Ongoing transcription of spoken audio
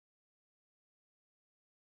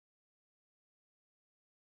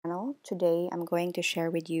channel. Today I'm going to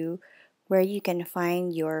share with you where you can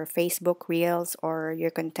find your Facebook Reels or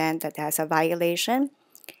your content that has a violation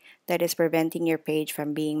that is preventing your page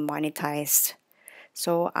from being monetized.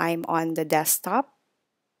 So I'm on the desktop.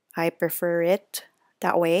 I prefer it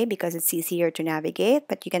that way because it's easier to navigate,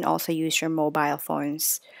 but you can also use your mobile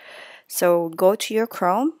phones. So go to your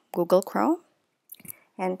Chrome, Google Chrome,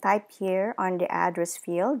 and type here on the address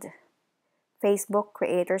field Facebook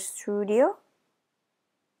Creator Studio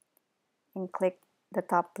and click the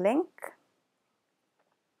top link.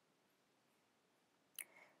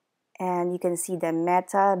 And you can see the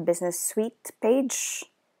Meta Business Suite page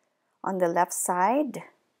on the left side.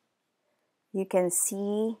 You can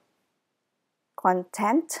see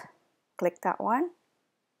content, click that one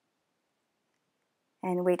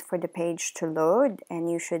and wait for the page to load, and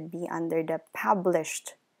you should be under the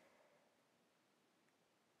published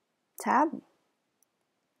tab.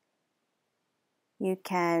 You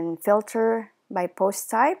can filter by post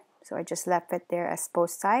type, so I just left it there as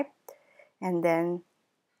post type, and then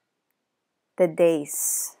the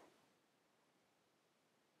days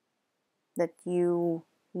that you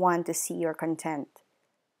want to see your content.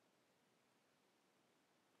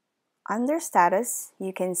 Under status,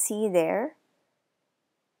 you can see there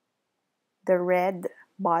the red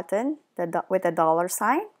button with a dollar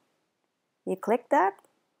sign. You click that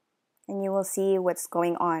and you will see what's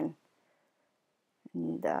going on.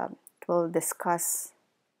 And we'll discuss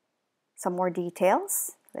some more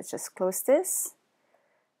details. Let's just close this.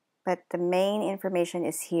 But the main information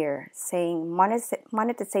is here saying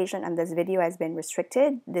monetization on this video has been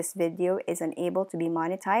restricted. This video is unable to be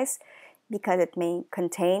monetized because it may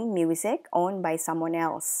contain music owned by someone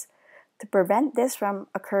else. To prevent this from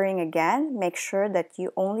occurring again, make sure that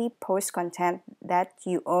you only post content that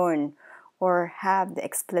you own or have the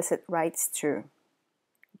explicit rights to.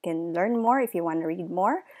 You can learn more if you want to read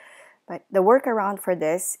more, but the workaround for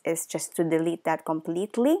this is just to delete that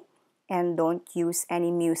completely and don't use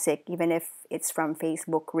any music, even if it's from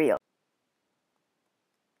Facebook Reel.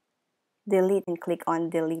 Delete and click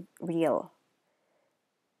on Delete Reel.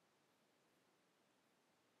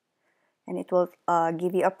 And it will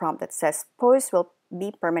give you a prompt that says post will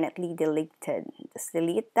be permanently deleted. Just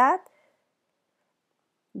delete that.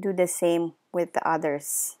 Do the same with the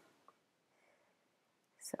others.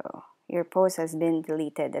 So your post has been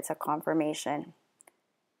deleted. That's a confirmation.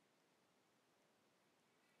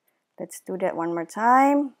 Let's do that one more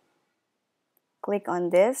time. Click on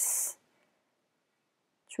this.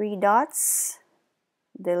 3 dots.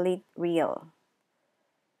 Delete Reel.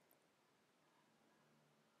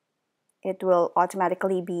 It will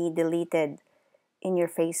automatically be deleted in your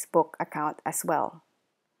Facebook account as well.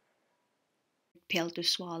 Pill to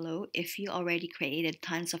swallow if you already created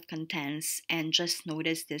tons of contents and just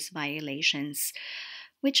noticed these violations,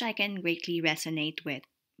 which I can greatly resonate with.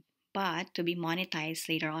 But to be monetized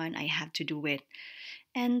later on, I have to do it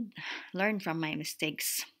and learn from my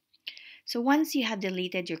mistakes. So once you have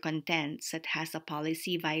deleted your contents that has a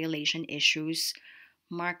policy violation issues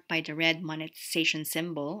marked by the red monetization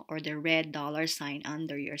symbol or the red dollar sign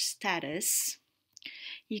under your status,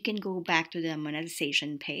 you can go back to the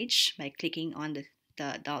monetization page by clicking on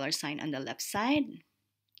the dollar sign on the left side.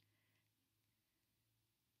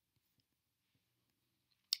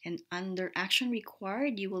 And under action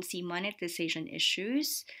required, you will see monetization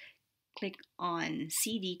issues. Click on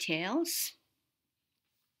see details.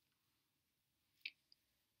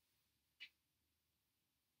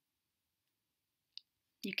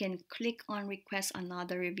 You can click on request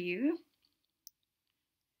another review.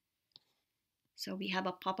 So we have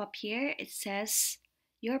a pop-up here. It says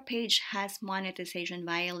your page has monetization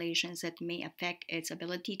violations that may affect its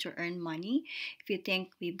ability to earn money. If you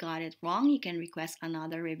think we've got it wrong, you can request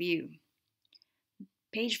another review.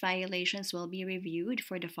 Page violations will be reviewed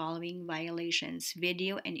for the following violations.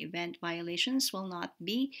 Video and event violations will not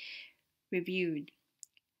be reviewed,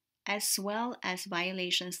 as well as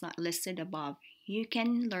violations not listed above. You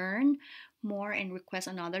can learn more and request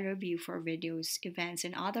another review for videos, events,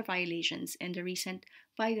 and other violations in the recent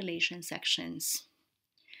violation sections.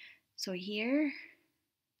 So here,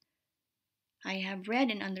 I have read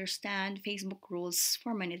and understand Facebook rules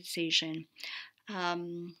for monetization.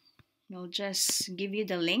 I'll just give you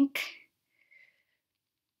the link.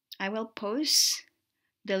 I will post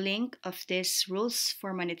the link of this rules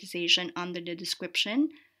for monetization under the description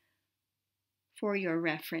for your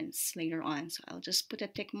reference later on. So I'll just put a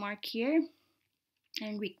tick mark here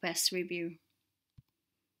and request review.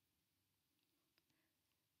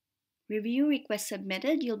 Review request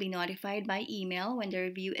submitted. You'll be notified by email when the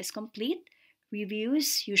review is complete.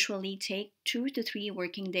 Reviews usually take 2 to 3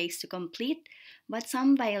 working days to complete, but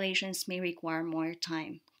some violations may require more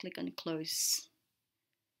time. Click on close.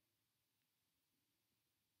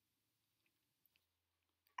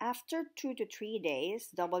 After 2 to 3 days,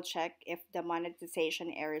 double check if the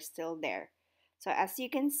monetization error is still there. So as you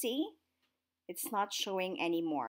can see, it's not showing anymore.